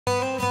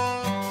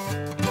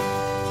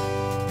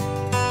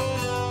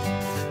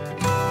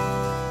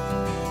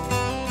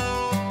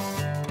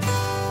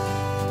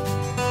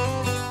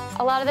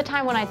lot of the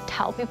time when I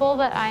tell people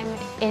that I'm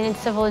in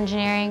civil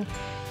engineering,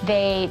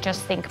 they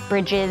just think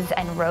bridges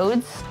and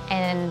roads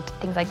and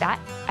things like that.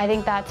 I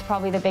think that's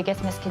probably the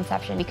biggest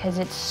misconception because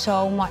it's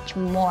so much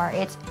more.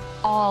 It's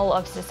all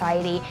of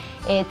society.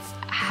 It's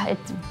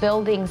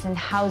buildings and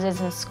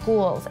houses and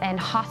schools and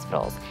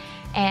hospitals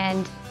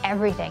and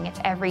everything. It's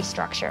every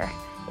structure.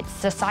 It's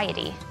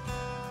society.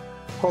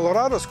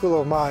 Colorado School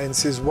of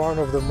Mines is one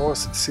of the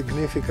most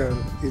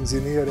significant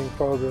engineering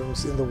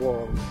programs in the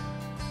world.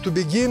 To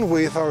begin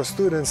with, our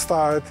students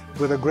start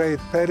with a great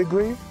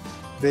pedigree.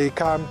 They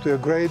come to a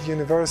great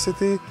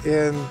university,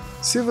 and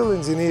civil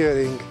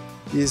engineering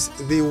is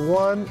the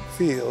one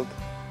field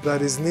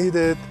that is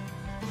needed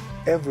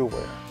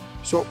everywhere.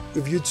 So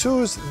if you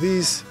choose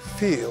this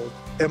field,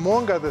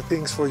 among other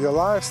things for your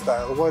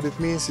lifestyle, what it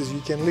means is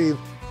you can live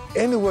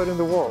anywhere in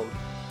the world.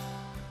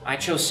 I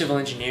chose civil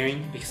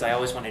engineering because I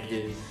always wanted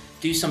to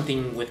do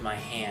something with my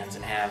hands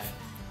and have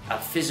a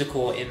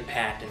physical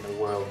impact in the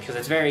world,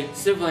 because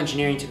civil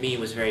engineering to me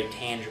was very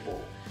tangible.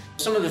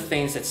 Some of the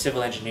things that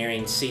civil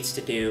engineering seeks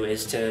to do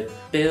is to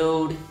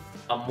build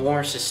a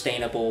more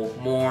sustainable,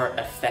 more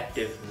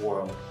effective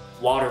world.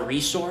 Water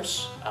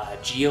resource,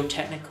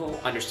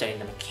 geotechnical, understanding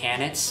the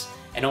mechanics,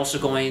 and also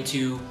going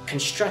into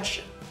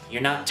construction.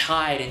 You're not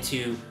tied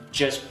into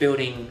just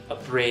building a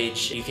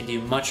bridge. You can do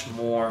much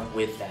more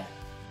with that.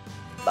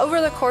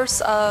 Over the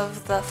course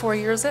of the 4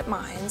 years at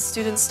Mines,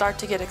 students start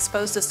to get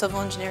exposed to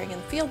civil engineering in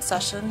field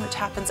session, which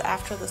happens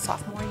after the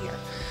sophomore year.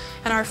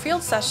 And our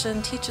field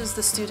session teaches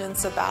the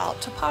students about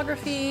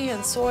topography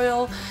and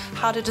soil,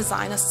 how to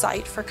design a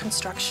site for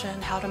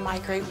construction, how to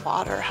migrate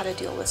water, how to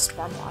deal with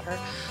stormwater,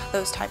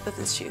 those type of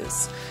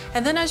issues.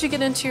 And then as you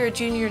get into your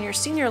junior and your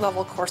senior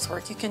level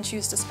coursework, you can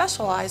choose to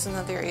specialize in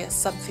the various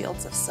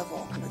subfields of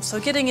civil. So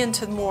getting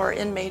into more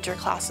in-major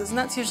classes, and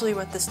that's usually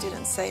what the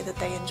students say that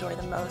they enjoy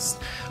the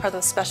most, are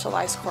those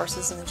specialized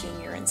courses in the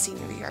junior and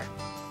senior year.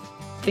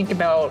 Think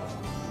about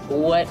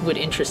what would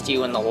interest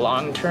you in the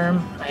long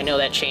term. I know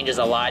that changes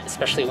a lot,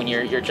 especially when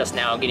you're just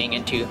now getting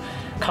into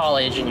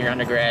college and your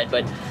undergrad,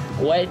 but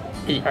what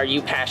are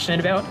you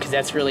passionate about? Because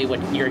that's really what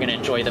you're going to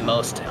enjoy the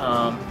most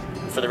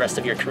for the rest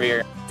of your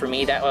career. For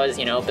me, that was,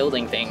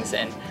 building things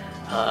and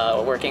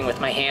working with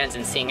my hands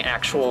and seeing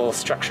actual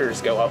structures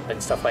go up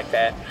and stuff like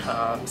that.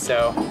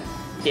 So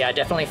yeah,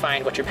 definitely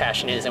find what your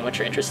passion is and what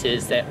your interest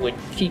is that would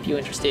keep you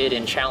interested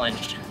and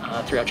challenged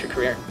throughout your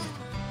career.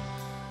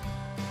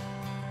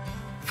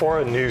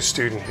 For a new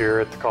student here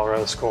at the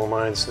Colorado School of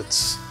Mines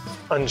that's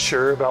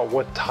unsure about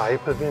what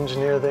type of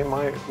engineer they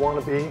might want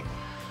to be,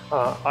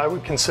 I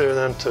would consider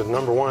them to,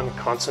 number one,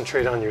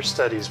 concentrate on your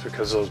studies,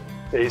 because those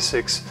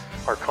basics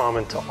are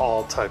common to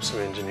all types of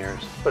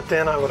engineers. But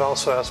then I would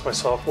also ask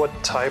myself, what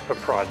type of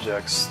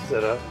projects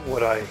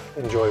would I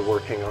enjoy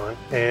working on,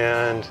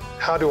 and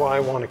how do I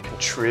want to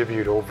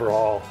contribute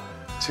overall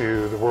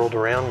to the world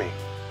around me?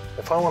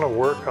 If I want to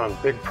work on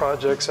big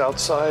projects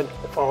outside,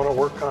 if I want to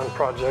work on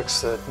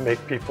projects that make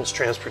people's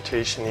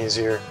transportation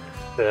easier,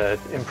 that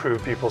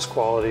improve people's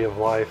quality of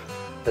life,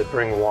 that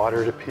bring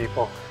water to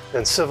people,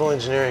 then civil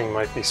engineering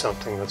might be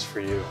something that's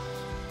for you.